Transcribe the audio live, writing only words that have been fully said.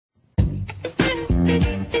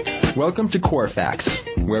Welcome to Core Facts,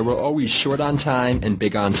 where we're always short on time and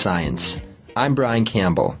big on science. I'm Brian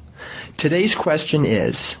Campbell. Today's question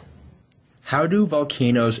is, how do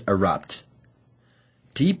volcanoes erupt?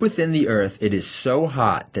 Deep within the earth, it is so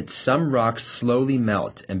hot that some rocks slowly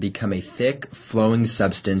melt and become a thick, flowing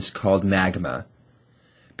substance called magma.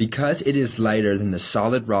 Because it is lighter than the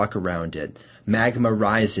solid rock around it, magma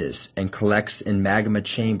rises and collects in magma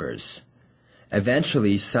chambers.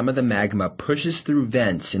 Eventually, some of the magma pushes through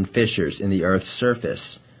vents and fissures in the Earth's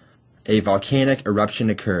surface. A volcanic eruption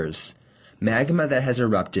occurs. Magma that has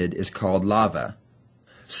erupted is called lava.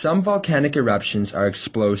 Some volcanic eruptions are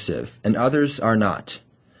explosive, and others are not.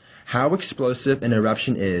 How explosive an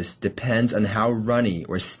eruption is depends on how runny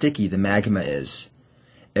or sticky the magma is.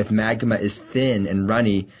 If magma is thin and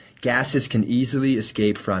runny, gases can easily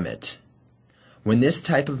escape from it. When this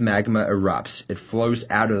type of magma erupts, it flows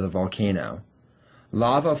out of the volcano.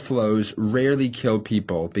 Lava flows rarely kill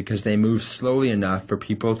people because they move slowly enough for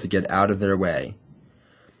people to get out of their way.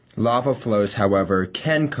 Lava flows, however,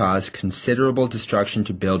 can cause considerable destruction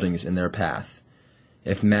to buildings in their path.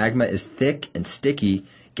 If magma is thick and sticky,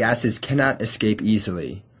 gases cannot escape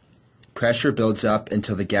easily. Pressure builds up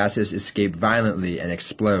until the gases escape violently and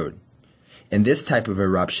explode. In this type of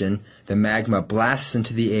eruption, the magma blasts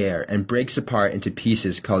into the air and breaks apart into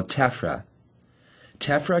pieces called tephra.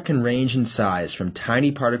 Tephra can range in size from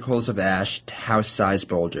tiny particles of ash to house-sized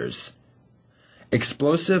boulders.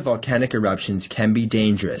 Explosive volcanic eruptions can be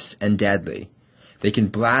dangerous and deadly. They can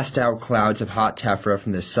blast out clouds of hot tephra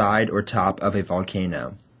from the side or top of a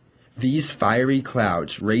volcano. These fiery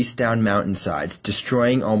clouds race down mountainsides,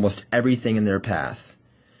 destroying almost everything in their path.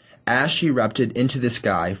 Ash erupted into the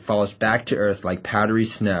sky falls back to earth like powdery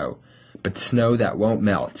snow, but snow that won't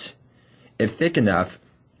melt. If thick enough,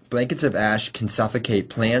 blankets of ash can suffocate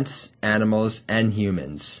plants, animals, and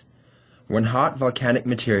humans. When hot volcanic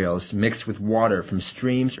materials mix with water from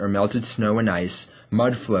streams or melted snow and ice,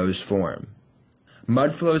 mudflows form.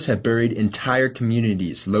 Mudflows have buried entire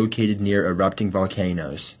communities located near erupting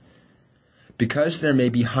volcanoes. Because there may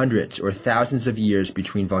be hundreds or thousands of years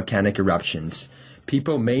between volcanic eruptions,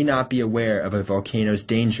 people may not be aware of a volcano's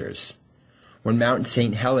dangers. When Mount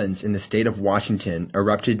St. Helens in the state of Washington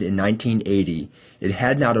erupted in 1980, it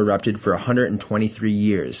had not erupted for 123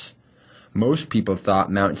 years. Most people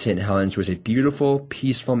thought Mount St. Helens was a beautiful,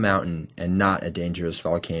 peaceful mountain and not a dangerous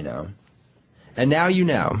volcano. And now you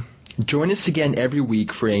know. Join us again every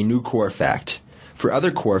week for a new Core Fact. For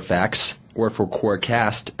other Core Facts, or for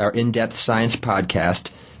CoreCast, our in-depth science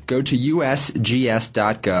podcast, go to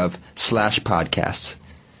usgs.gov/podcasts.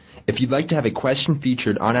 If you'd like to have a question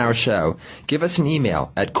featured on our show, give us an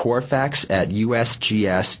email at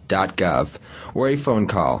corefacts@usgs.gov or a phone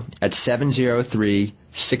call at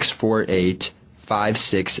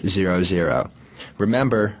 703-648-5600.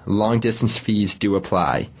 Remember, long-distance fees do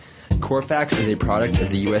apply. Core Facts is a product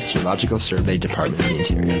of the U.S. Geological Survey, Department of the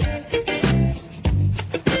Interior.